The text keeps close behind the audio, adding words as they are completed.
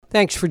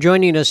Thanks for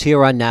joining us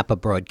here on Napa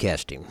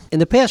Broadcasting. In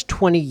the past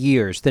 20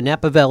 years, the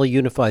Napa Valley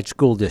Unified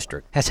School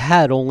District has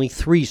had only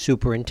 3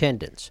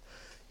 superintendents.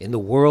 In the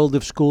world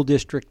of school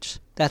districts,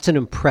 that's an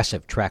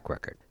impressive track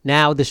record.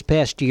 Now, this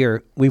past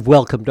year, we've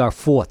welcomed our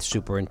 4th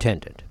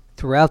superintendent.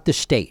 Throughout the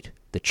state,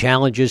 the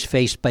challenges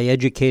faced by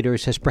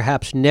educators has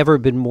perhaps never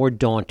been more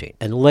daunting,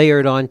 and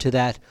layered onto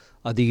that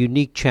are the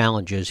unique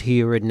challenges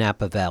here at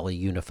Napa Valley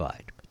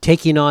Unified.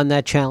 Taking on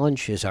that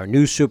challenge is our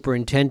new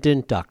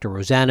superintendent, Dr.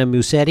 Rosanna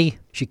Musetti.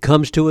 She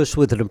comes to us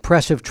with an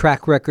impressive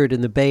track record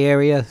in the Bay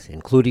Area,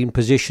 including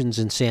positions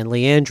in San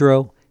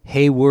Leandro,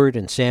 Hayward,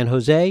 and San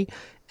Jose,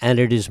 and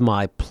it is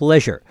my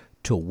pleasure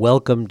to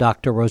welcome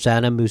Dr.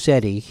 Rosanna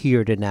Musetti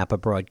here to Napa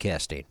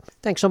Broadcasting.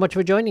 Thanks so much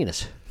for joining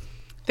us.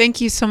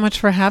 Thank you so much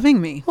for having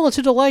me. Well, it's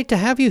a delight to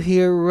have you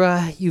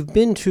here. You've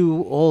been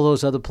to all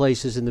those other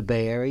places in the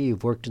Bay Area.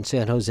 You've worked in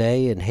San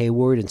Jose and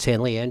Hayward and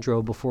San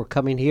Leandro before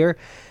coming here.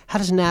 How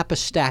does Napa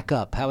stack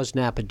up? How is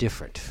Napa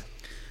different?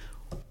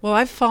 Well,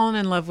 I've fallen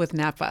in love with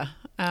Napa.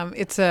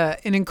 It's an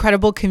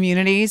incredible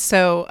community.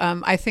 So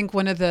I think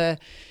one of the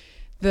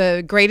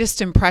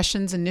greatest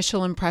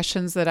initial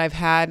impressions that I've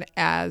had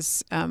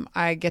as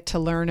I get to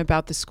learn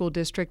about the school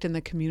district and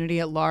the community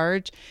at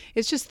large,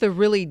 is just the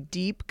really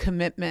deep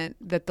commitment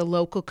that the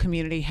local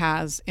community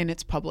has in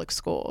its public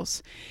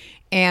schools.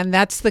 And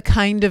that's the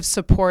kind of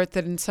support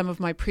that in some of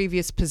my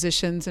previous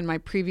positions in my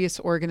previous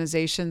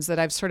organizations that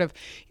I've sort of,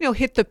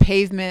 hit the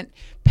pavement,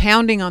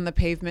 pounding on the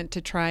pavement to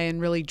try and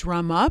really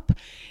drum up.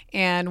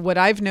 And what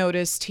I've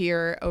noticed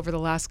here over the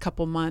last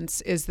couple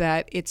months is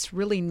that it's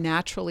really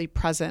naturally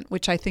present,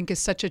 which I think is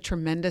such a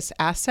tremendous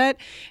asset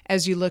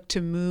as you look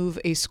to move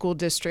a school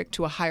district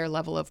to a higher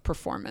level of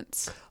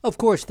performance. Of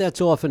course, that's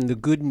often the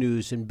good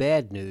news and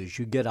bad news.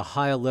 You get a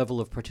higher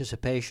level of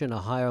participation, a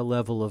higher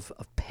level of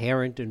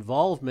parent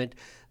involvement.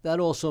 That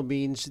also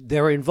means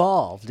they're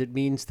involved. It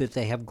means that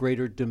they have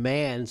greater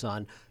demands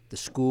on the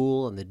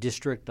school and the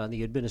district, on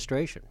the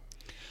administration.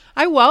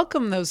 I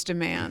welcome those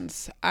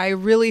demands. I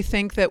really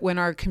think that when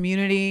our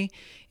community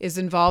is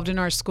involved in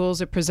our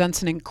schools, it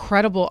presents an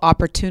incredible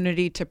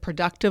opportunity to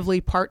productively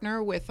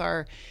partner with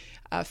our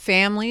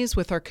families,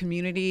 with our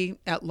community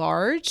at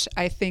large.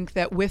 I think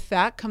that with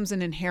that comes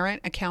an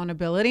inherent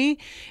accountability,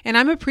 and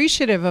I'm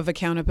appreciative of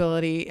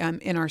accountability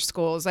in our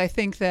schools. I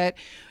think that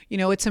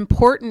it's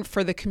important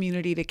for the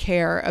community to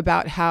care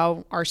about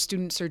how our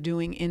students are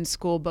doing in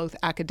school, both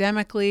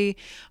academically,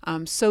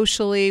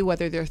 socially,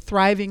 whether they're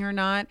thriving or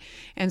not.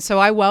 And so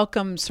I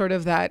welcome sort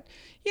of that,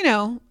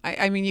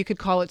 you could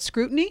call it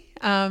scrutiny.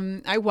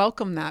 I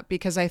welcome that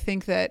because I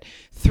think that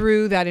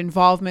through that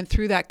involvement,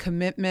 through that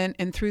commitment,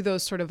 and through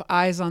those sort of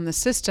eyes on the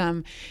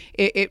system,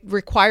 it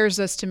requires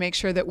us to make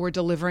sure that we're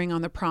delivering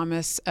on the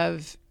promise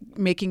of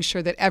making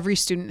sure that every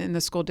student in the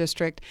school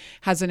district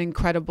has an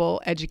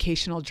incredible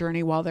educational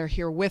journey while they're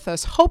here with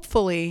us,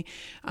 hopefully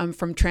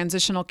from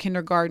transitional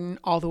kindergarten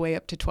all the way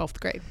up to 12th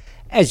grade.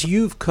 As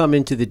you've come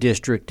into the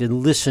district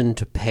and listened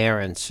to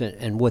parents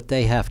and what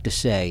they have to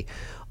say,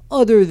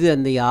 other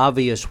than the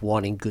obvious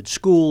wanting good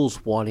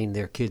schools, wanting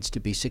their kids to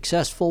be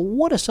successful,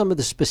 what are some of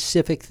the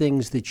specific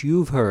things that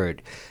you've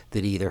heard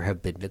that either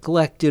have been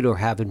neglected or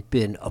haven't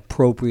been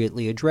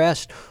appropriately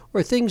addressed,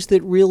 or things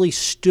that really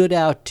stood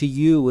out to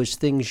you as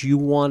things you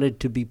wanted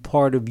to be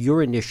part of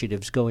your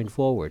initiatives going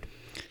forward?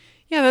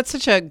 Yeah, that's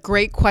such a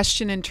great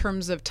question in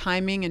terms of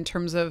timing, in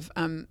terms of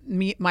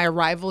my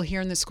arrival here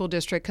in the school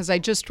district, because I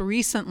just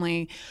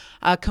recently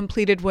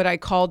completed what I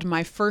called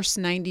my first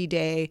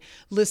 90-day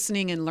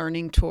listening and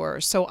learning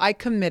tour. So I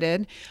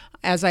committed,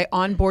 as I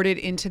onboarded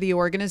into the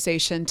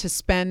organization, to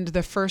spend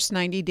the first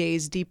 90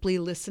 days deeply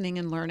listening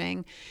and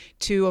learning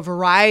to a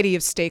variety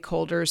of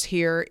stakeholders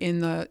here in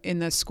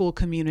the school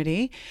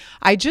community.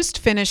 I just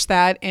finished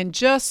that and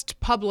just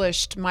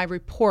published my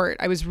report.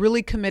 I was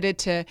really committed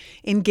to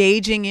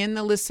engaging in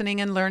the listening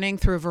and learning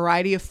through a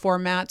variety of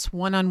formats,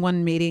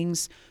 one-on-one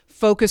meetings,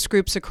 focus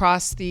groups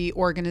across the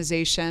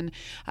organization,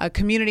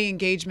 community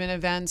engagement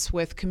events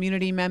with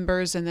community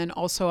members, and then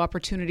also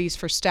opportunities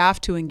for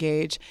staff to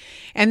engage.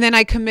 And then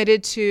I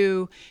committed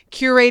to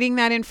curating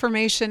that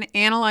information,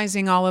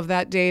 analyzing all of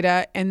that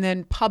data, and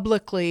then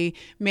publicly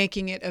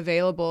making it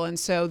available. And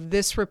so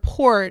this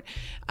report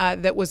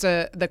that was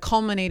the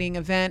culminating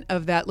event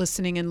of that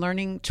listening and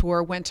learning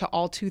tour went to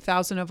all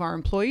 2,000 of our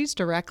employees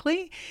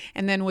directly,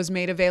 and then was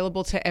made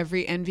available to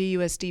every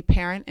NVUSD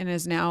parent and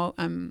is now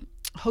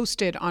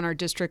hosted on our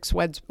district's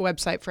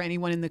website for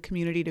anyone in the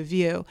community to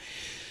view.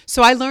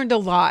 So I learned a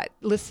lot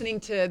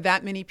listening to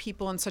that many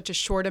people in such a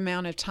short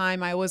amount of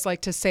time. I always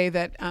like to say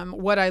that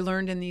what I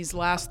learned in these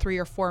last 3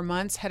 or 4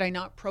 months, had I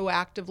not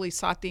proactively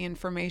sought the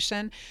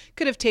information,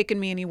 could have taken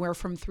me anywhere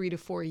from 3 to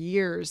 4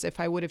 years if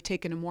I would have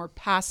taken a more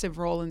passive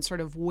role and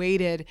sort of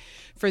waited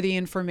for the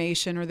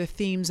information or the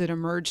themes that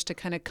emerged to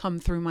kind of come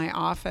through my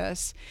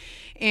office.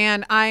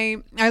 And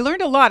I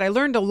learned a lot. I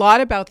learned a lot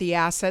about the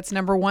assets.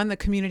 Number one, the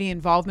community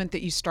involvement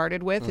that you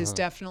started with is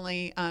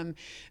definitely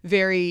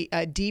very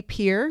deep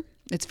here.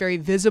 It's very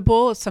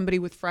visible. As somebody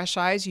with fresh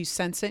eyes, you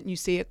sense it and you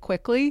see it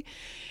quickly.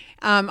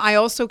 I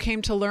also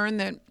came to learn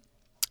that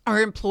Our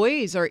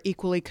employees are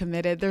equally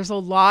committed. There's a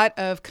lot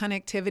of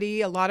connectivity.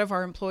 A lot of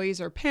our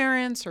employees are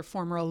parents or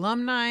former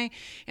alumni.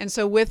 And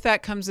so with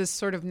that comes this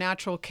sort of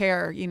natural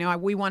care.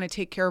 We want to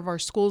take care of our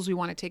schools. We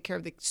want to take care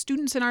of the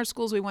students in our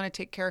schools. We want to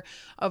take care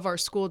of our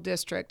school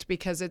district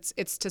because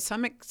it's to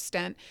some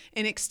extent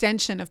an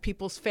extension of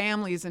people's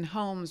families and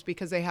homes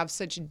because they have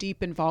such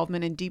deep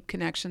involvement and deep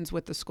connections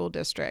with the school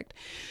district.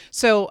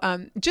 So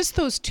just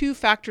those two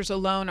factors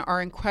alone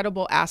are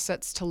incredible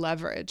assets to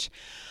leverage.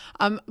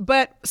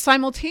 But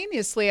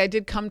simultaneously, I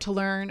did come to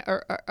learn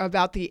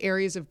about the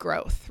areas of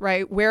growth,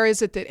 right? Where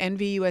is it that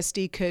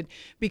NVUSD could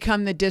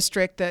become the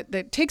district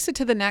that takes it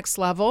to the next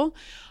level,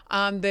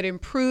 that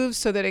improves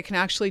so that it can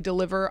actually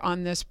deliver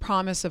on this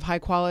promise of high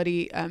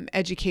quality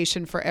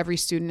education for every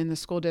student in the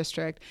school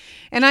district.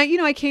 And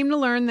I came to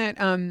learn that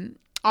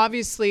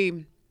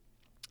obviously,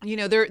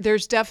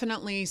 there's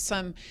definitely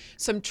some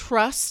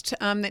trust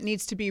that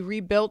needs to be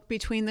rebuilt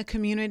between the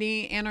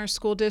community and our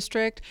school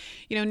district.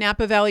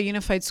 Napa Valley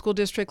Unified School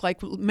District,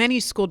 like many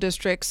school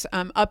districts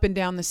up and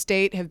down the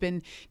state, have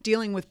been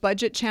dealing with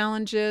budget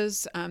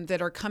challenges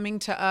that are coming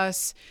to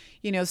us.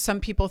 Some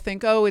people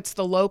think, oh, it's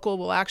the local.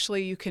 Well,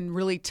 actually, you can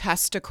really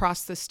test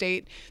across the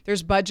state.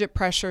 There's budget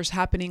pressures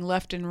happening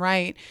left and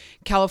right.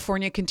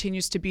 California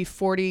continues to be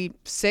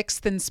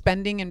 46th in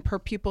spending and per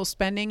pupil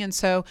spending. And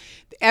so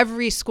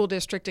every school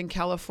district in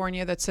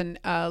California that's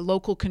a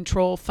local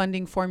control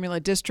funding formula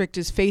district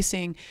is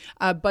facing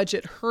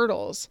budget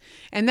hurdles.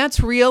 And that's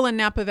real in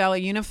Napa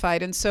Valley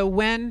Unified. And so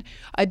when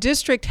a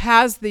district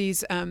has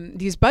these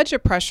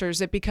budget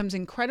pressures, it becomes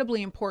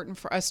incredibly important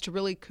for us to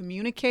really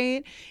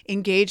communicate,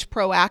 engage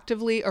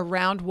proactively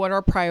around what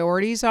our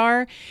priorities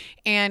are.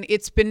 And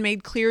it's been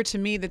made clear to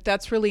me that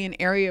that's really an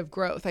area of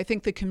growth. I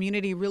think the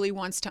community really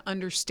wants to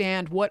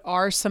understand what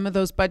are some of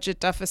those budget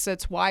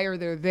deficits, why are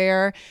they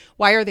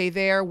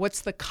there?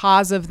 What's the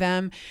cause of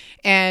them?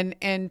 And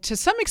to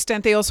some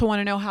extent, they also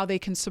want to know how they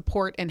can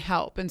support and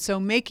help. And so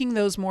making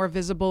those more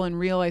visible and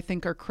real, I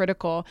think, are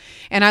critical.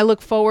 And I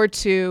look forward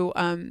to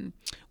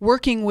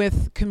working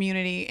with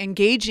community,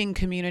 engaging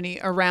community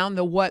around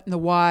the what and the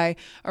why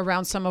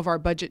around some of our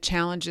budget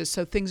challenges.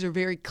 So things are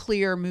very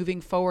clear moving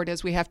forward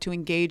as we have to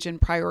engage in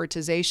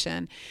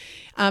prioritization.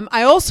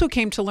 I also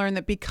came to learn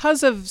that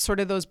because of sort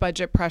of those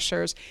budget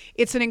pressures,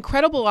 it's an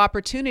incredible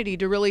opportunity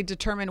to really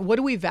determine what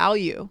do we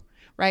value,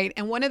 right?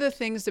 And one of the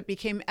things that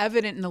became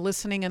evident in the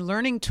listening and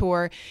learning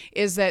tour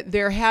is that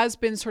there has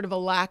been sort of a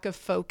lack of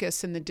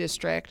focus in the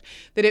district,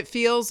 that it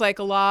feels like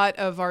a lot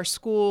of our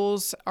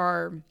schools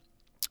are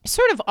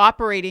sort of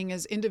operating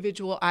as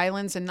individual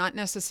islands and not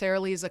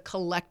necessarily as a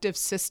collective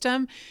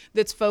system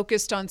that's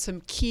focused on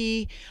some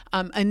key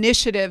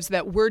initiatives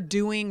that we're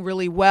doing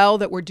really well,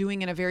 that we're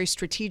doing in a very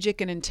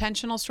strategic and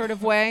intentional sort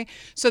of way,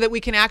 so that we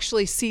can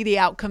actually see the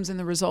outcomes and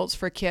the results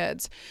for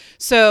kids.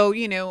 So,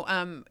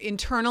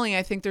 internally,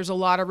 I think there's a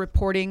lot of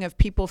reporting of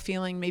people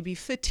feeling maybe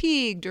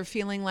fatigued or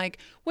feeling like,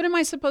 what am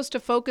I supposed to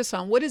focus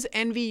on? What is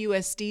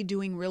NVUSD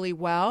doing really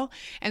well?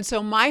 And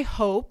so my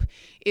hope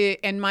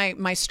and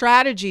my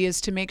strategy is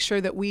to make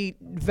sure that we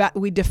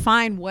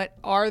define what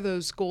are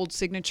those gold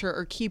signature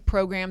or key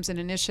programs and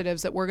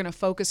initiatives that we're going to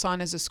focus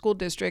on as a school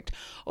district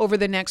over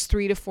the next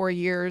 3 to 4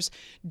 years,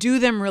 do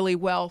them really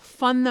well,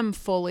 fund them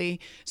fully,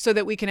 so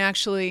that we can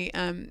actually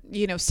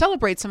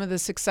celebrate some of the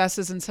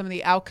successes and some of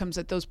the outcomes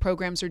that those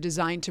programs are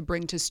designed to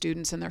bring to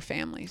students and their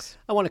families.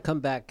 I want to come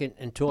back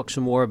and talk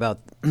some more about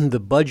the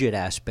budget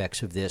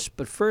aspects of this,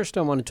 but first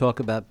I want to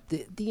talk about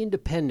the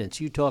independence.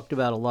 You talked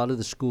about a lot of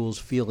the schools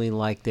feeling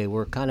like they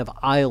were kind of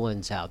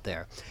islands out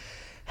there.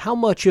 How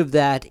much of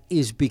that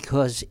is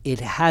because it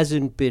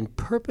hasn't been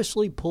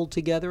purposely pulled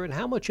together, and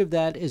how much of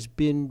that has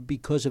been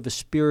because of a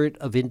spirit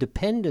of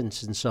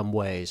independence in some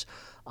ways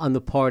on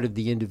the part of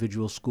the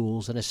individual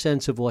schools and a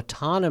sense of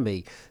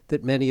autonomy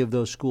that many of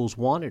those schools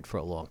wanted for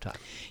a long time?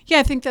 Yeah,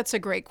 I think that's a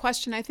great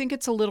question. I think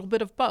it's a little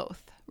bit of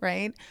both.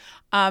 Right.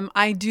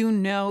 I do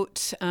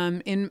note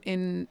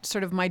in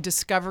sort of my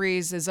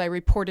discoveries as I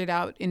reported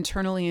out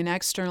internally and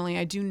externally,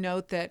 I do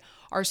note that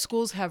our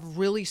schools have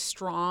really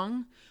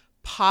strong,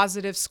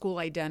 positive school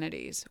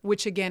identities,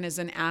 which again is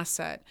an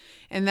asset.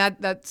 And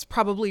that's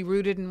probably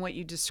rooted in what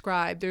you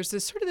described. There's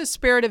this sort of this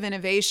spirit of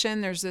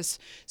innovation. There's this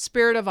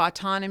spirit of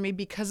autonomy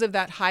because of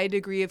that high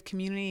degree of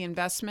community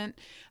investment.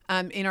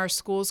 In our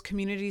schools,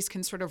 communities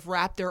can sort of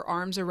wrap their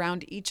arms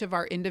around each of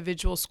our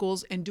individual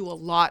schools and do a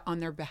lot on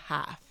their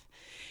behalf.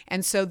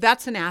 And so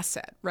that's an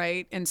asset,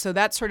 right? And so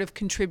that sort of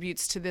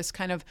contributes to this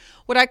kind of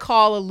what I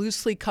call a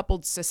loosely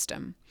coupled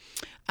system.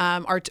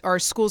 Our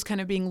schools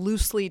kind of being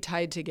loosely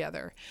tied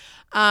together.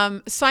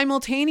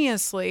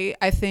 Simultaneously,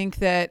 I think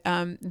that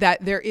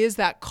that there is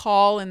that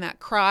call and that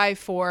cry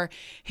for,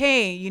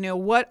 hey,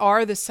 what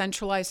are the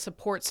centralized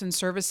supports and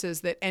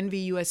services that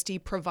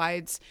NVUSD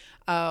provides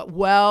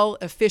well,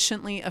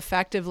 efficiently,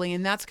 effectively,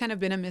 and that's kind of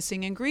been a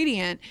missing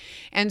ingredient.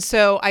 And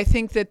so I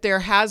think that there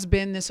has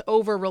been this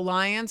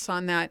over-reliance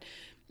on that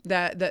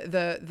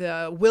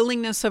the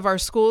willingness of our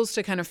schools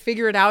to kind of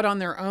figure it out on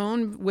their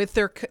own with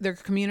their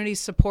communities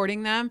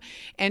supporting them,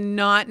 and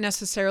not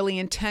necessarily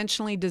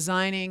intentionally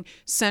designing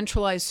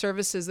centralized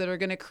services that are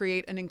going to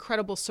create an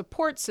incredible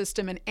support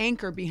system and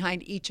anchor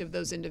behind each of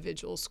those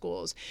individual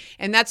schools.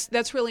 And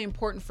that's really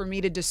important for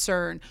me to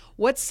discern.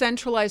 What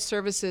centralized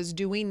services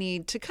do we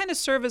need to kind of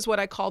serve as what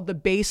I call the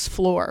base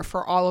floor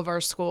for all of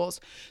our schools,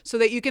 so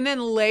that you can then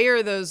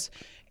layer those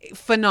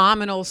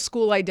phenomenal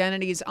school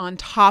identities on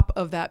top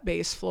of that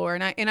base floor.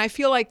 And I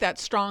feel like that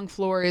strong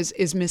floor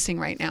is missing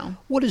right now.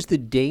 What is the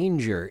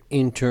danger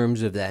in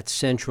terms of that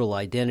central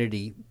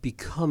identity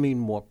becoming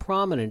more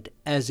prominent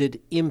as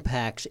it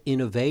impacts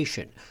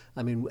innovation?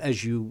 I mean,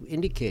 as you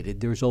indicated,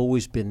 there's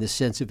always been this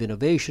sense of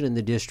innovation in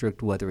the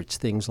district, whether it's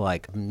things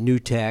like New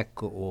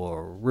Tech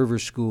or River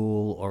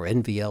School or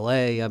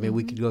NVLA. I mean,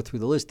 we could go through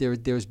the list.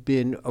 There's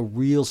been a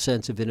real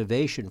sense of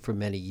innovation for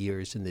many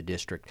years in the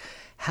district.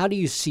 How do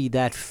you see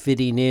that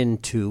fitting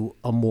into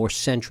a more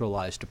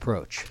centralized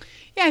approach?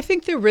 Yeah, I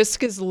think the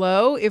risk is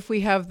low if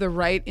we have the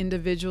right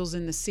individuals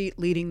in the seat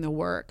leading the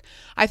work.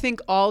 I think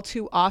all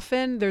too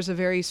often there's a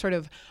very sort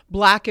of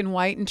black and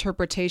white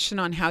interpretation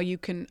on how you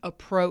can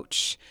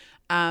approach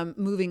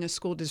moving a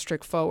school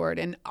district forward.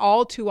 And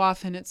all too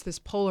often it's these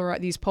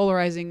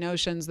polarizing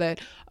notions that,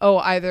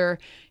 either,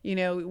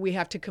 we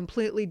have to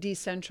completely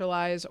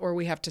decentralize or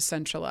we have to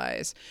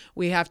centralize.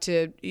 We have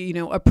to,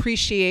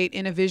 appreciate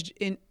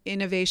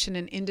innovation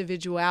and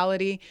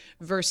individuality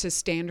versus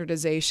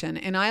standardization.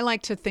 And I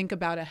like to think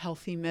about a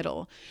healthy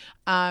middle.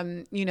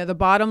 The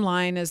bottom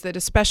line is that,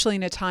 especially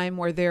in a time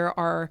where there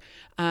are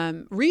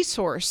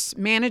resource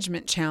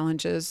management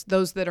challenges,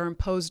 those that are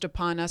imposed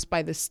upon us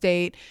by the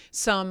state,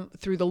 some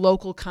through the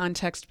local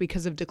context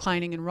because of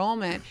declining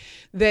enrollment,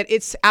 that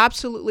it's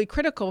absolutely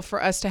critical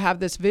for us to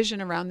have this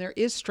vision around there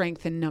is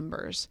strength in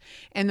numbers.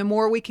 And the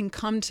more we can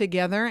come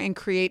together and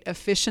create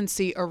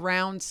efficiency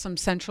around some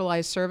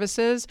centralized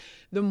services,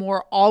 the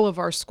more all of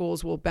our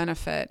schools will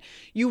benefit.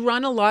 You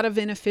run a lot of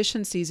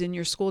inefficiencies in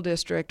your school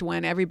district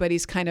when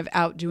everybody's kind of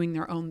out doing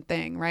their own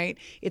thing, right?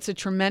 It's a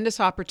tremendous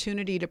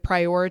opportunity to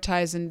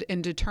prioritize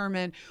and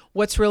determine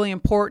what's really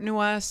important to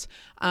us,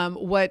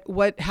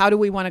 how do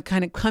we want to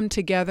kind of come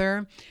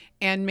together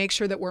and make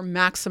sure that we're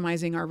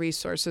maximizing our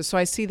resources. So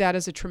I see that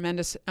as a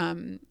tremendous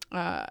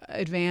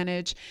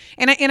advantage,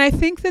 and I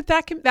think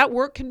that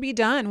work can be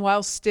done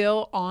while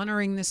still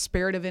honoring the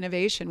spirit of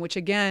innovation, which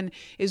again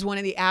is one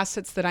of the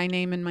assets that I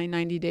name in my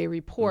 90-day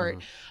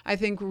report. I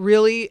think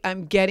really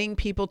getting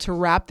people to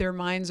wrap their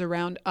minds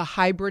around a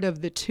hybrid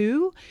of the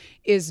two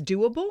is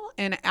doable,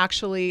 and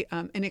actually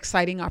an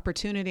exciting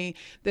opportunity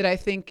that I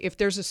think if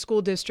there's a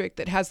school district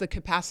that has the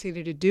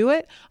capacity to do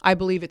it, I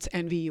believe it's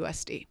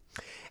NVUSD.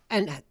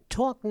 And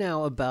talk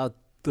now about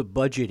the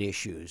budget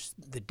issues,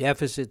 the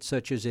deficit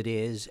such as it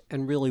is,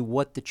 and really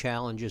what the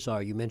challenges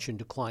are. You mentioned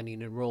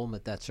declining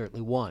enrollment. That's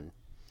certainly one.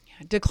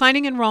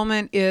 Declining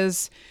enrollment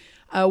is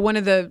one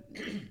of the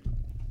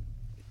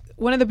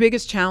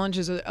biggest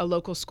challenges a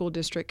local school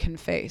district can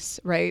face,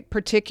 right?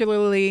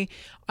 Particularly,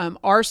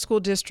 our school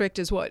district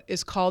is what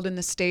is called in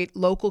the state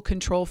local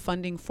control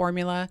funding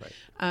formula.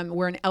 Right.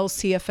 We're an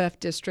LCFF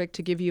district,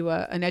 to give you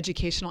an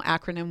educational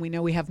acronym. We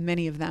know we have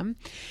many of them.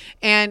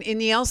 And in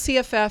the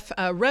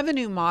LCFF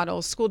revenue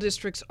model, school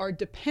districts are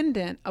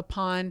dependent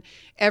upon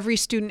every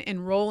student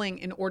enrolling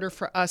in order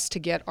for us to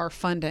get our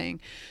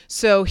funding.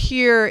 So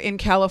here in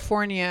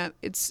California,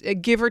 it's a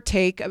give or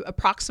take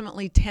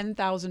approximately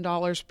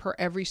 $10,000 per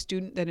every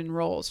student that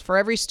enrolls. For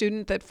every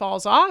student that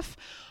falls off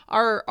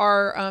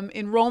our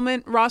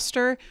enrollment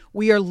roster,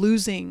 we are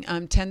losing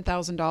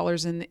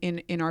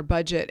 $10,000 in our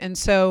budget. And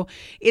so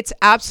it's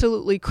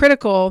absolutely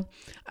critical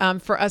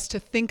for us to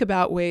think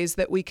about ways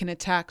that we can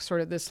attack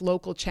sort of this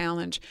local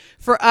challenge.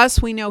 For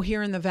us, we know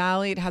here in the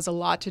Valley, it has a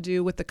lot to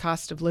do with the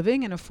cost of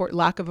living and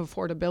lack of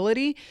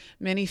affordability.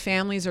 Many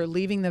families are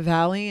leaving the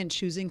Valley and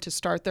choosing to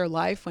start their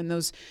life when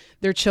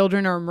their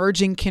children are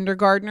emerging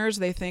kindergartners.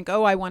 They think,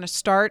 I want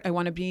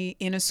to be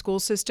in a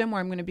school system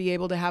where I'm going to be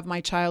able to have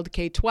my child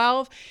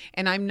K-12,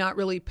 and I'm not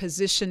really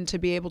positioned to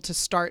be able to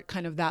start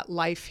kind of that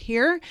life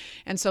here.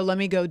 And so let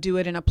me go do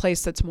it in a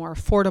place that's more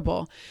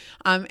affordable.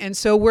 And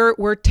so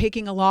we're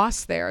taking a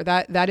loss there.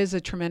 That is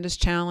a tremendous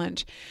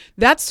challenge.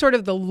 That's sort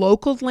of the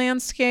local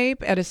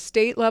landscape. At a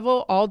state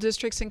level, all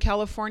districts in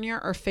California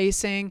are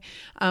facing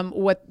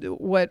what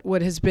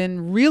has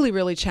been really,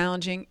 really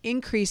challenging,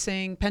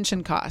 increasing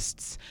pension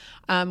costs.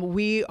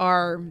 We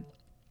are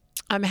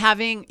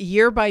having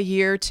year by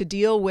year to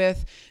deal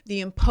with the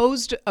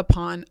imposed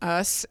upon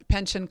us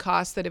pension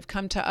costs that have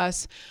come to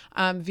us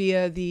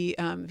via the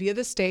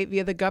state,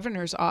 via the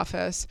governor's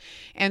office,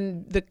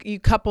 and you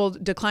couple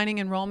declining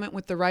enrollment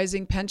with the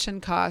rising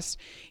pension costs.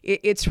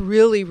 It's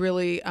really,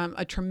 really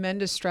a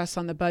tremendous stress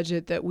on the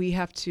budget that we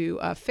have to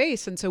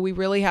face, and so we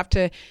really have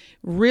to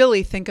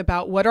really think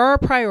about what are our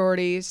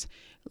priorities.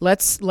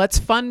 Let's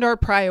fund our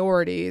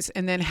priorities,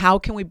 and then how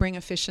can we bring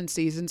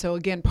efficiencies? And so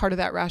again, part of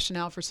that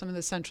rationale for some of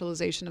the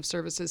centralization of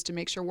services to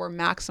make sure we're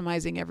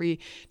maximizing every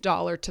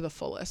dollar to the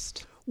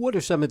fullest. What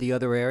are some of the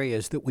other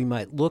areas that we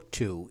might look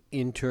to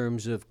in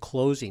terms of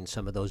closing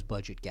some of those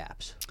budget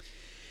gaps?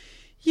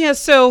 Yeah,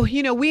 so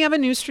we have a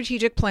new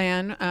strategic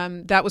plan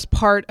that was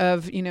part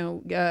of the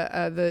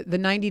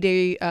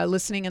 90-day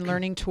listening and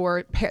learning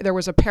tour. There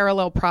was a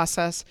parallel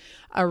process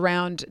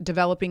around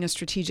developing a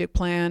strategic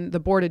plan. The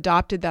board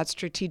adopted that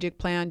strategic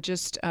plan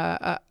just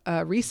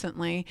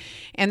recently,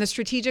 and the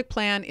strategic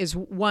plan is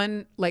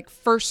one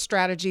first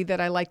strategy that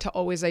I like to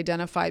always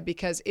identify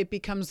because it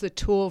becomes the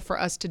tool for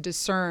us to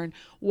discern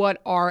what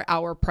are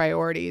our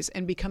priorities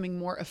and becoming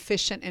more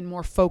efficient and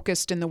more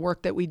focused in the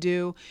work that we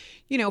do,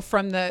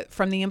 from the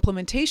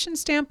implementation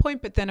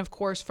standpoint, but then of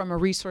course from a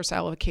resource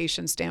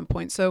allocation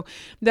standpoint. So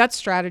that's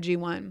strategy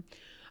one.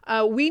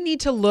 We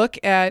need to look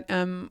at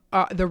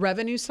the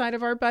revenue side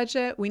of our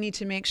budget. We need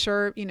to make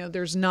sure,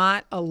 there's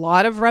not a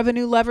lot of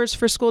revenue levers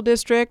for school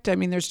district. I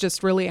mean, there's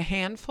just really a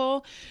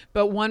handful.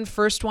 But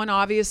first one,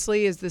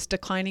 obviously, is this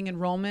declining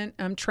enrollment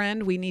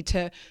trend. We need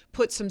to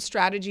put some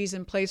strategies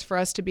in place for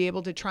us to be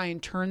able to try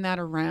and turn that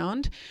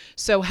around.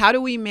 So how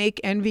do we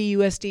make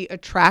NVUSD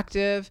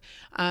attractive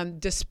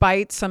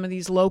despite some of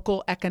these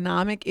local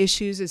economic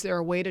issues? Is there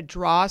a way to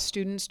draw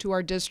students to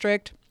our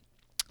district?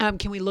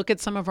 Can we look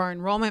at some of our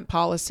enrollment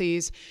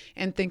policies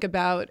and think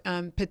about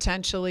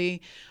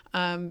potentially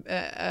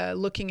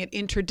looking at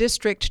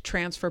interdistrict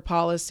transfer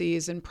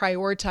policies and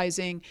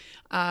prioritizing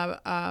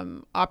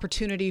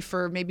opportunity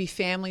for maybe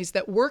families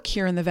that work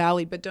here in the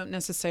Valley but don't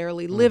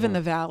necessarily live in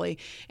the Valley,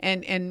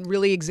 and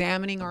really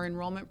examining our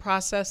enrollment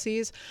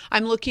processes.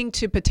 I'm looking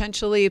to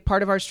potentially,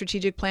 part of our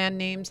strategic plan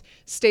names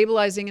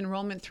stabilizing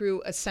enrollment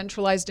through a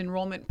centralized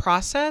enrollment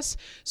process.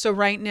 So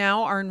right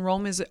now our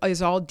enrollment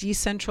is all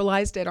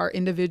decentralized at our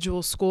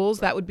individual schools.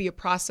 That would be a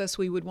process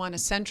we would want to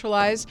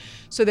centralize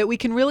so that we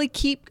can really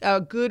keep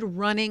a good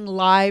running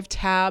live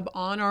tab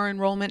on our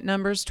enrollment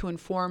numbers to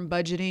inform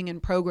budgeting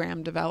and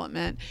program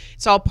development.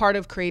 It's all part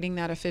of creating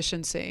that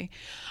efficiency.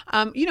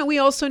 We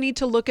also need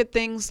to look at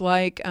things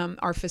like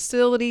our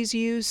facilities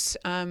use.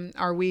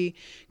 Are we,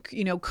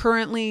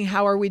 currently,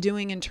 how are we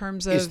doing in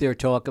terms of... Is there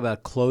talk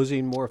about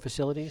closing more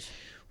facilities?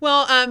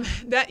 Well,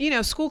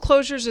 school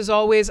closures is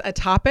always a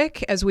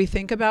topic as we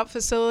think about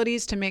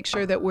facilities to make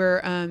sure that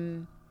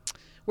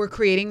we're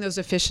creating those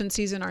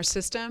efficiencies in our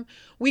system.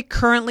 We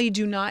currently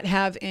do not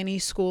have any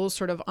schools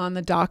sort of on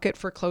the docket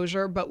for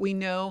closure, but we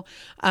know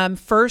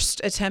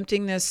first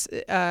attempting this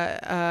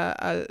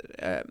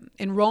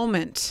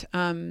enrollment,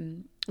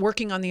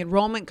 working on the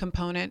enrollment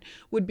component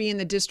would be in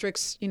the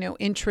district's,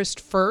 interest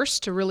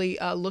first to really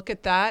look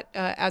at that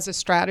as a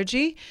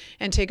strategy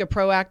and take a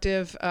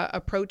proactive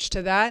approach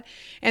to that.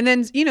 And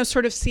then,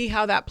 sort of see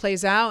how that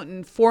plays out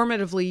and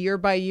formatively year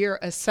by year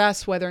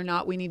assess whether or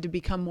not we need to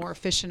become more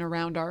efficient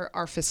around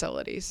our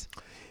facilities.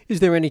 Is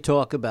there any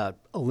talk about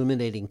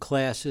eliminating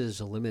classes,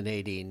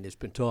 there's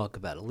been talk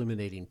about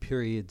eliminating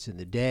periods in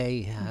the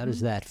day? How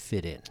does that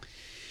fit in?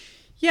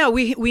 Yeah,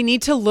 we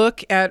need to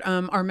look at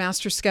our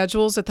master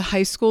schedules at the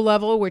high school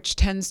level, which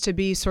tends to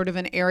be sort of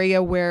an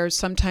area where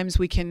sometimes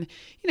we can,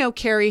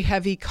 carry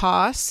heavy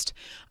cost.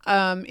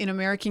 In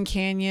American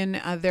Canyon,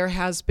 there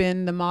has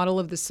been the model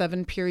of the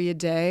 7-period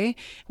day.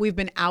 We've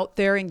been out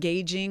there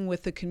engaging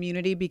with the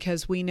community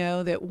because we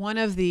know that one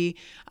of the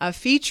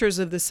features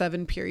of the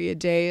 7-period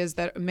day is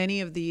that many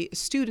of the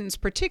students,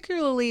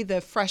 particularly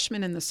the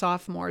freshmen and the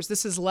sophomores,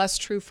 this is less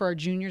true for our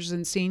juniors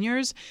and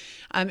seniors.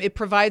 It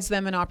provides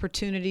them an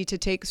opportunity to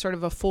take sort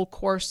of a full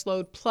course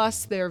load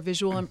plus their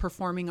visual and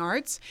performing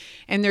arts.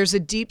 And there's a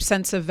deep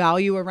sense of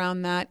value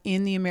around that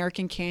in the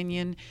American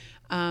Canyon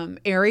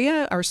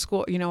area, our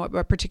school,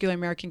 a particular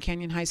American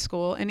Canyon High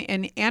School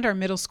and our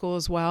middle school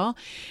as well.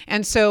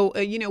 And so,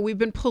 we've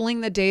been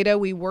pulling the data.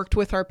 We worked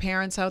with our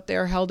parents out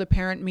there, held a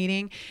parent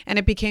meeting, and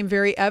it became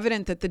very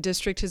evident that the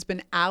district has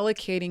been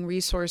allocating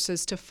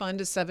resources to fund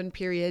a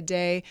 7-period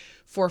day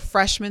for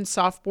freshmen,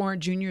 sophomore,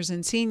 juniors,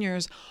 and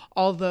seniors,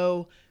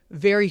 although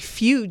very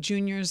few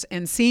juniors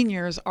and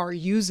seniors are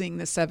using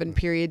the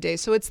 7-period day.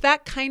 So it's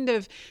that kind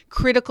of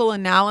critical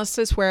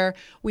analysis where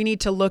we need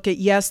to look at,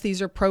 yes,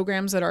 these are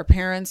programs that our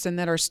parents and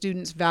that our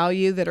students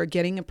value that are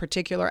getting a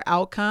particular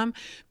outcome,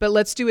 but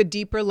let's do a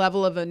deeper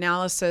level of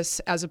analysis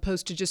as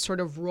opposed to just sort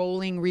of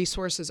rolling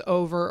resources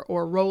over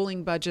or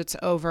rolling budgets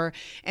over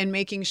and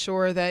making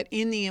sure that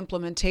in the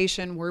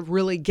implementation, we're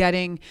really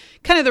getting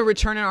kind of the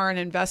return on our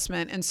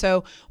investment. And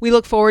so we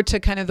look forward to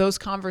kind of those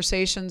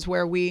conversations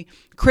where we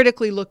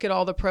critically look at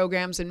all the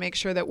programs and make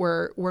sure that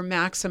we're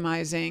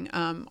maximizing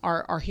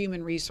our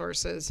human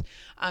resources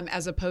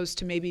as opposed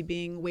to maybe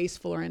being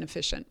wasteful or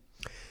inefficient.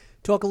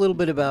 Talk a little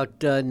bit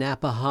about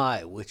Napa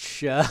High,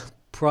 which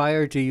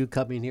prior to you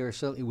coming here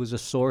certainly was a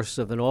source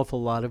of an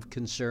awful lot of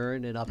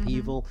concern and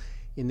upheaval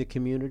in the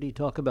community.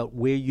 Talk about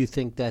where you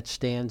think that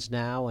stands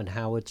now and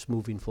how it's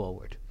moving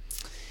forward.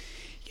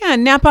 Yeah,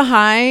 Napa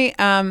High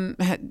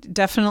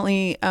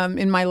definitely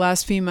in my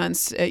last few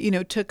months,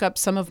 took up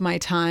some of my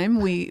time.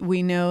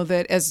 We know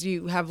that as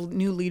you have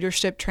new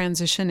leadership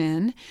transition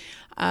in,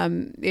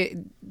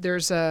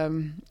 there's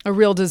a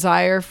real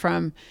desire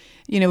from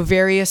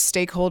various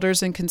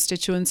stakeholders and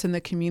constituents in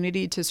the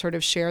community to sort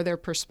of share their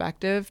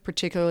perspective,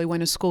 particularly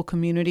when a school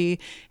community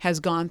has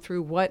gone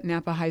through what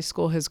Napa High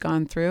School has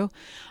gone through.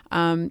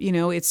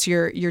 It's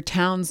your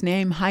town's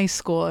name, high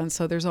school, and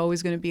so there's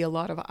always going to be a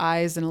lot of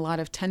eyes and a lot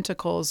of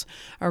tentacles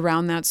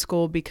around that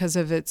school because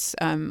of its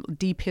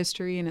deep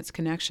history and its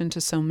connection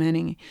to so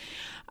many.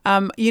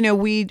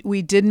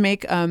 We did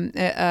make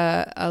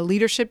a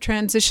leadership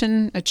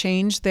transition, a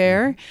change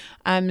there.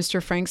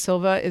 Mr. Frank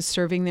Silva is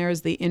serving there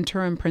as the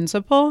interim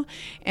principal,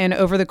 and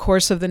over the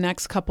course of the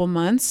next couple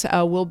months,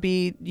 we'll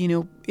be,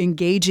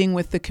 engaging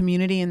with the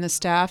community and the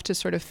staff to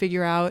sort of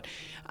figure out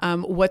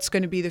what's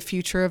going to be the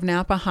future of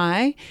Napa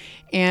High,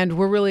 and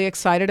we're really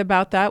excited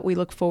about that. We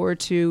look forward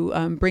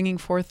to bringing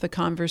forth the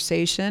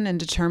conversation and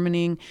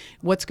determining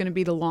what's going to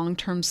be the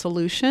long-term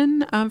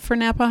solution for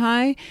Napa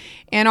High.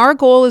 And our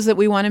goal is that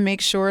we want to make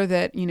sure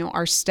that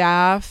our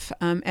staff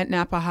at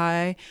Napa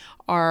High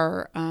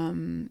are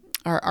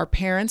our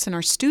parents and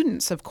our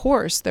students, of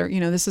course.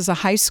 This is a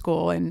high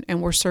school,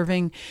 and we're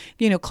serving,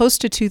 close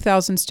to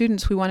 2,000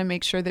 students. We want to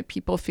make sure that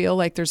people feel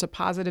like there's a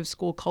positive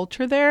school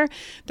culture there,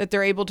 that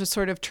they're able to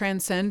sort of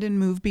transcend and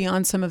move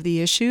beyond some of the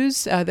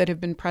issues that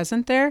have been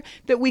present there,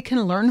 that we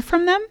can learn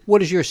from them.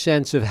 What is your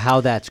sense of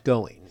how that's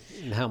going?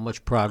 And how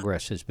much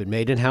progress has been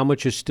made, and how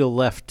much is still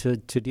left to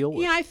deal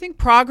with? Yeah, I think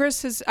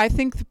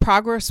the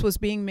progress was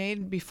being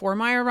made before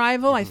my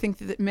arrival. Mm-hmm. I think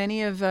that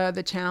many of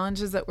the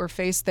challenges that were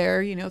faced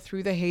there,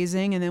 through the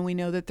hazing, and then we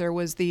know that there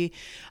was the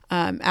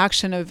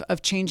action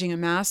of changing a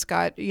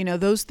mascot.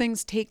 Those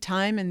things take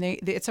time, and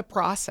it's a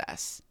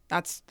process.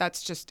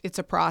 It's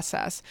a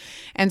process.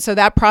 And so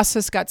that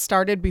process got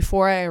started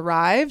before I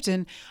arrived,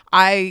 and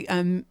I,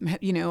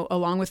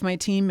 along with my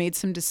team, made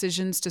some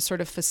decisions to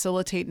sort of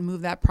facilitate and move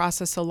that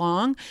process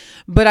along.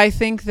 But I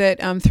think that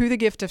through the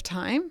gift of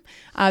time,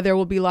 there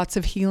will be lots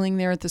of healing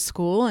there at the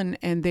school, and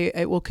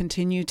it will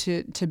continue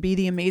to be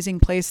the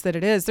amazing place that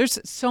it is. There's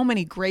so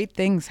many great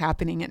things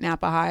happening at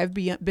Napa High. I've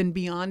been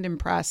beyond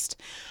impressed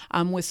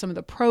with some of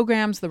the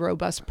programs, the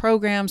robust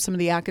programs, some of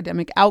the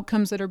academic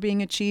outcomes that are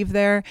being achieved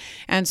there.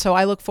 And so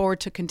I look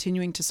forward to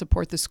continuing to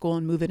support the school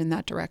and move it in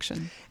that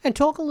direction. And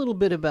talk a little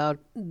bit about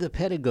the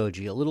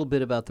pedagogy, a little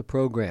bit about the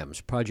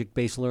programs,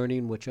 project-based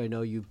learning, which I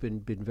know you've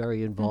been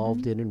very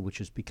involved in, and which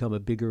has become a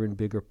bigger and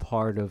bigger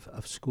part of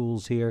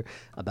schools here,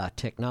 about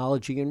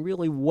technology, and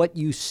really what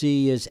you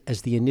see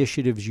as the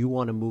initiatives you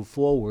want to move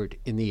forward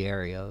in the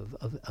area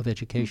of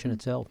education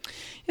itself.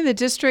 In the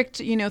district,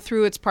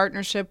 through its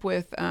partnership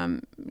with,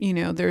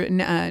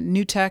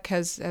 New Tech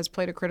has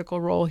played a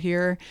critical role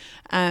here.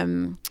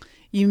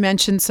 You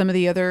mentioned some of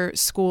the other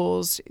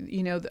schools,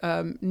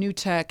 New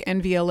Tech,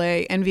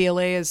 NVLA.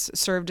 NVLA has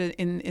served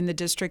in the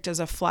district as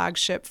a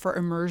flagship for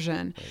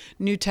immersion. Right.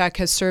 New Tech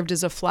has served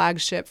as a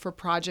flagship for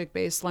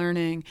project-based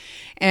learning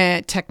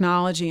and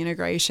technology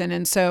integration.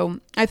 And so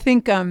I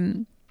think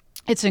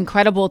it's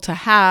incredible to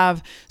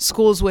have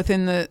schools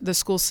within the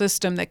school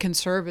system that can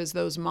serve as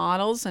those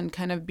models and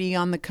kind of be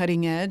on the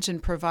cutting edge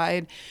and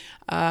provide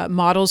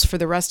models for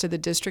the rest of the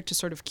district to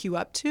sort of queue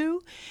up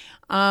to.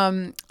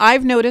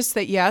 I've noticed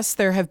that, yes,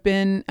 there have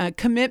been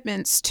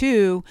commitments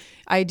to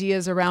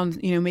ideas around,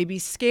 maybe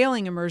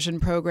scaling immersion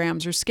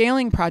programs or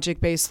scaling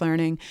project-based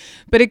learning.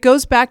 But it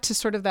goes back to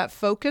sort of that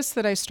focus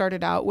that I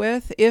started out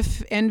with.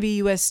 If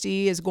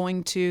NVUSD is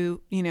going to,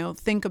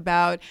 think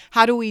about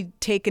how do we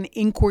take an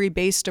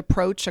inquiry-based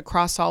approach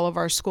across all of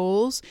our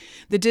schools,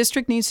 the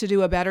district needs to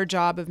do a better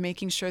job of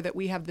making sure that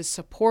we have the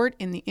support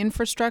in the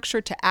infrastructure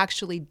to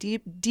actually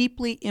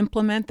deeply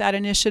implement that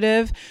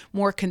initiative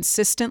more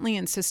consistently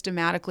and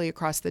systematically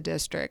across the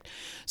district.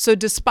 So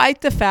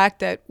despite the fact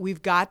that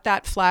we've got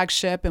that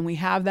flagship and we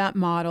have that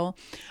model,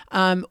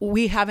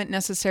 we haven't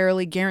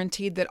necessarily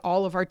guaranteed that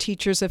all of our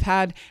teachers have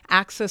had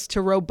access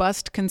to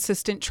robust,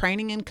 consistent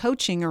training and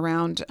coaching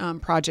around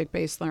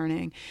project-based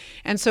learning.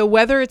 And so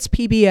whether it's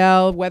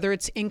PBL, whether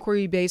it's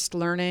inquiry-based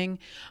learning,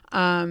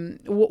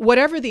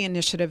 whatever the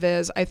initiative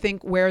is, I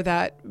think where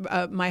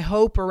that my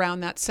hope around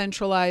that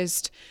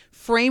centralized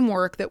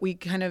framework that we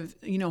kind of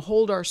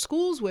hold our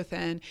schools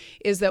within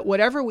is that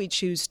whatever we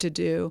choose to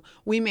do,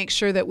 we make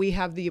sure that we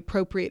have the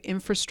appropriate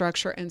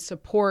infrastructure and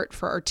support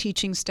for our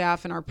teaching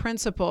staff and our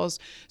principals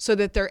so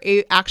that they're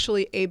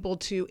actually able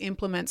to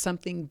implement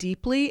something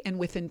deeply and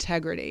with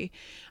integrity.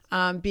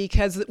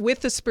 Because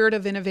with the spirit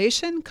of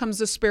innovation comes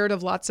the spirit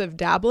of lots of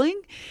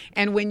dabbling.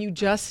 And when you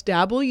just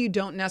dabble, you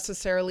don't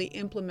necessarily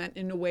implement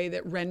in a way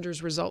that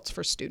renders results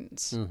for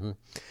students. Mm-hmm.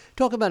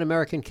 Talk about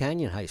American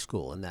Canyon High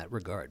School in that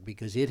regard,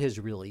 because it has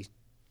really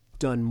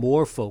done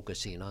more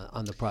focusing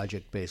on the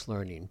project-based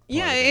learning.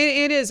 Yeah,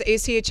 it is.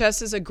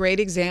 ACHS is a great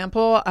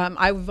example.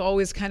 I've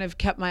always kind of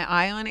kept my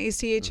eye on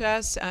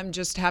ACHS,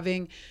 just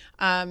having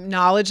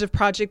knowledge of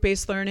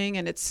project-based learning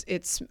and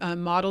its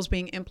models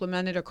being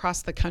implemented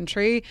across the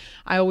country.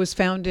 I always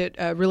found it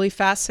really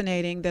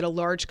fascinating that a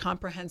large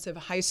comprehensive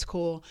high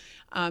school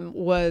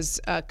was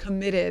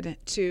committed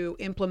to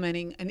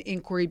implementing an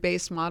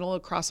inquiry-based model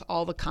across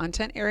all the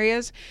content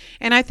areas.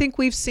 And I think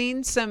we've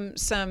seen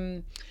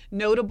some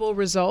notable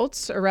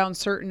results around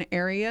certain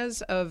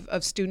areas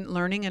of student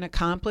learning and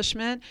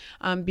accomplishment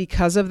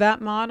because of that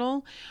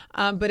model.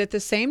 But at the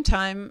same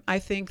time, I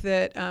think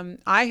that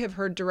I have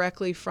heard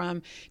directly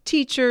from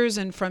teachers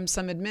and from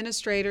some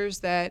administrators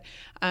that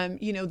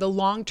the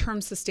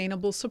long-term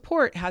sustainable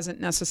support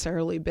hasn't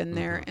necessarily been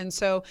there. And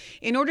so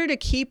in order to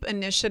keep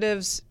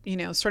initiatives,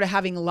 sort of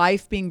having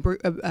life, being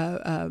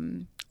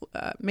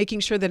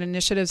making sure that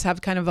initiatives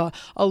have kind of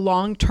a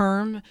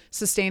long-term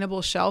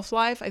sustainable shelf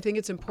life, I think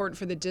it's important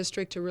for the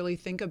district to really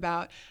think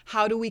about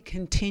how do we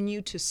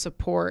continue to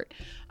support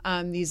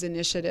these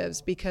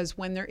initiatives, because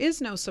when there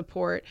is no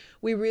support,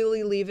 we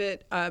really leave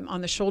it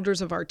on the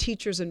shoulders of our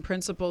teachers and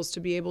principals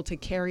to be able to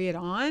carry it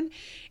on.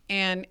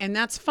 And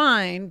that's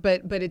fine,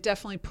 but it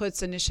definitely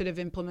puts initiative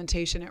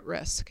implementation at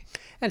risk.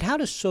 And how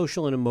does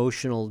social and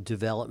emotional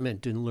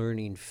development and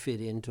learning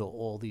fit into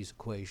all these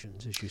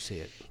equations as you see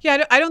it?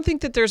 Yeah, I don't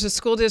think that there's a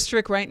school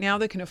district right now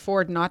that can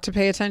afford not to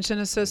pay attention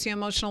to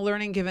socio-emotional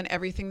learning, given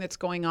everything that's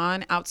going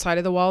on outside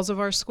of the walls of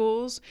our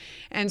schools.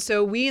 And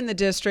so we in the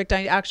district,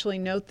 I actually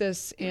note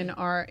this in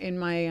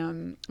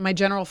my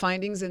general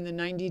findings in the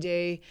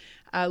 90-day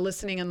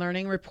listening and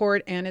learning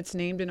report, and it's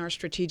named in our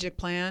strategic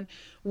plan.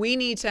 We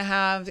need to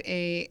have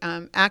a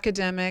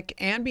academic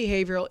and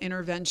behavioral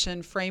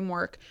intervention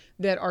framework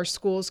that our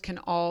schools can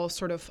all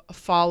sort of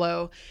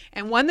follow,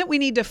 and one that we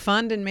need to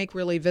fund and make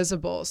really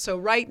visible. So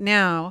right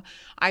now,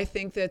 I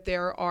think that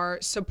there are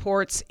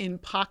supports in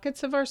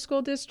pockets of our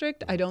school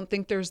district. I don't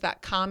think there's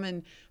that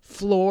common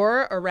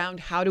floor around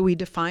how do we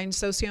define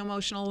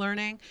socio-emotional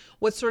learning,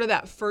 what's sort of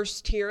that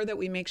first tier that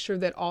we make sure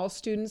that all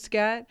students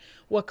get,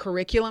 what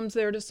curriculum's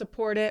there to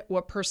support it,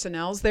 what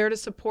personnel's there to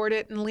support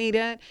it and lead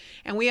it.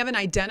 And we haven't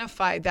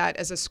identified that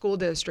as a school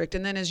district.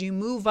 And then as you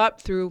move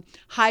up through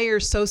higher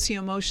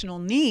socio-emotional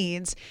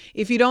needs,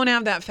 if you don't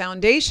have that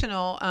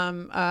foundational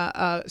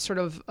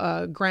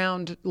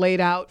ground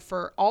laid out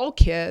for all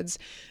kids,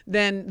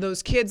 then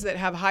those kids that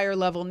have higher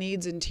level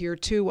needs in tier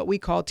 2, what we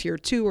call tier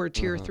 2 or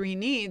tier 3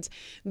 needs,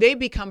 they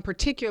become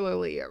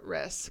particularly at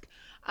risk.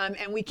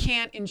 And we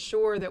can't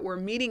ensure that we're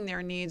meeting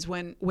their needs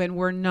when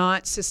we're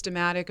not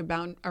systematic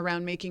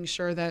around making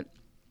sure that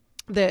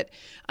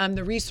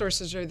the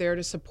resources are there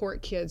to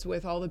support kids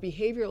with all the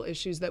behavioral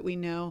issues that we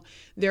know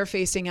they're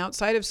facing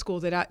outside of school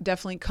that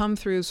definitely come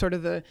through sort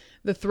of the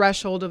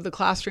threshold of the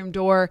classroom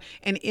door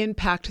and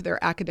impact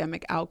their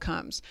academic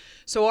outcomes.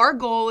 So our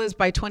goal is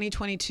by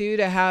 2022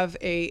 to have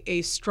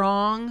a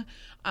strong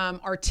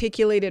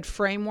articulated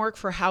framework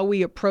for how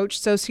we approach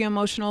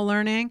socio-emotional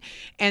learning.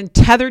 And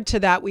tethered to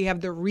that, we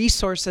have the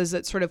resources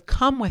that sort of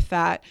come with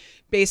that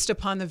based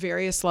upon the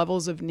various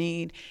levels of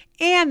need,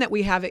 and that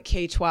we have at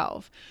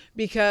K-12.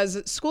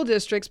 Because school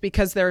districts,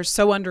 because they're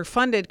so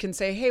underfunded, can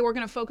say, hey, we're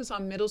going to focus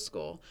on middle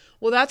school.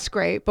 Well, that's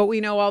great, but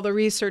we know all the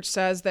research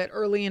says that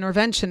early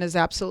intervention is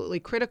absolutely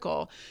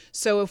critical.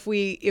 So if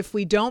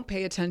we don't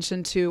pay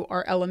attention to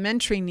our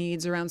elementary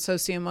needs around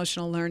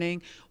socio-emotional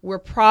learning, we're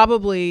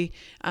probably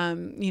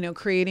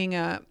creating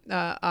a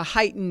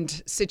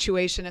heightened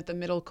situation at the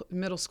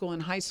middle school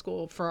and high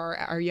school for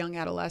our young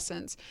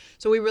adolescents.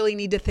 So we really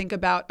need to think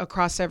about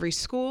across every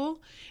school,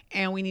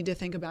 and we need to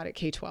think about it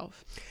K-12.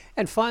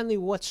 And finally,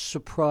 what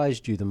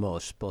surprised you the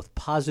most, both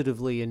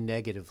positively and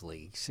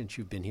negatively, since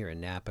you've been here in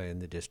Napa in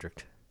the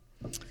district?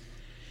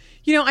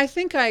 I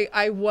think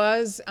I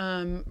was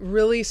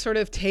really sort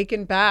of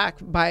taken back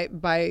by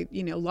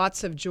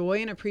lots of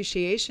joy and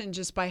appreciation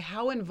just by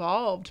how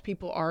involved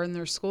people are in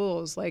their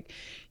schools. Like,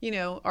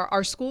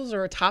 our schools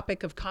are a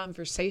topic of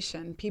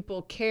conversation.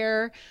 People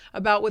care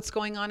about what's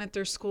going on at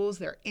their schools.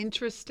 They're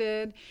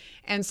interested.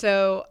 And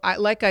so,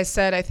 like I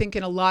said, I think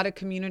in a lot of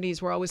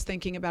communities, we're always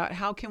thinking about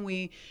how can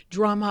we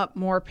drum up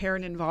more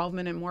parent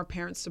involvement and more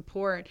parent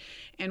support.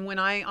 And when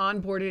I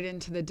onboarded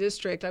into the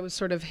district, I was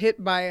sort of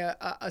hit by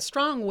a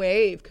strong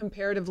wave,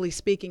 comparatively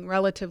speaking,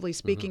 relatively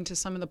speaking, to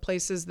some of the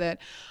places that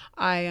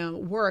I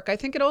work. I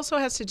think it also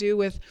has to do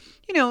with,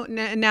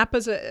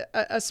 Napa's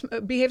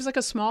behaves like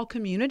a small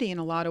community in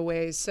a lot of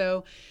ways.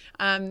 So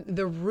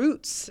the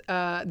roots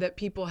that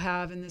people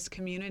have in this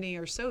community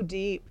are so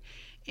deep,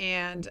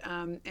 and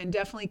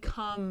definitely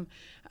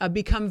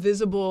become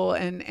visible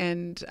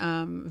and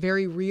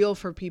very real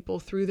for people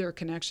through their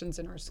connections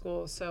in our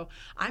schools. So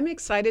I'm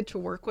excited to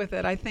work with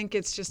it. I think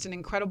it's just an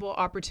incredible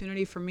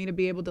opportunity for me to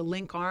be able to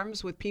link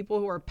arms with people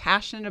who are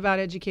passionate about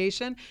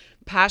education,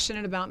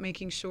 passionate about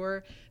making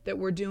sure that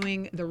we're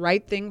doing the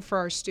right thing for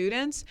our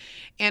students,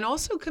 and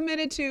also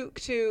committed to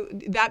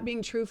that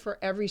being true for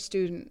every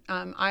student.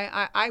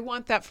 I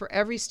want that for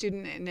every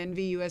student in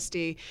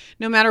NVUSD,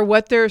 no matter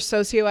what their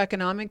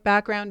socioeconomic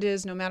background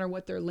is, no matter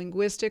what their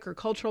linguistic or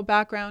cultural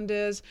background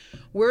is.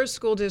 We're a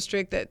school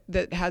district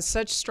that has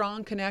such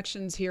strong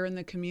connections here in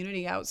the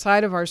community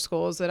outside of our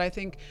schools that I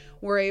think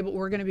we're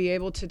going to be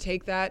able to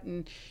take that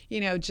and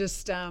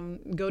just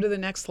go to the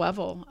next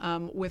level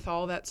with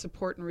all that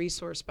support and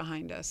resource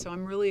behind us. So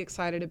I'm really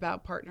excited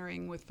about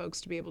partnering with folks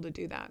to be able to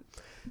do that.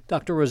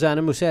 Dr.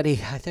 Rosanna Musetti,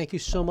 I thank you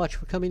so much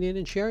for coming in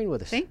and sharing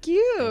with us. Thank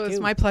you. It's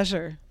my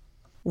pleasure.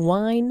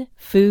 Wine,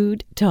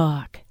 Food,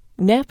 Talk.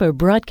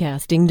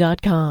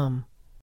 NapaBroadcasting.com.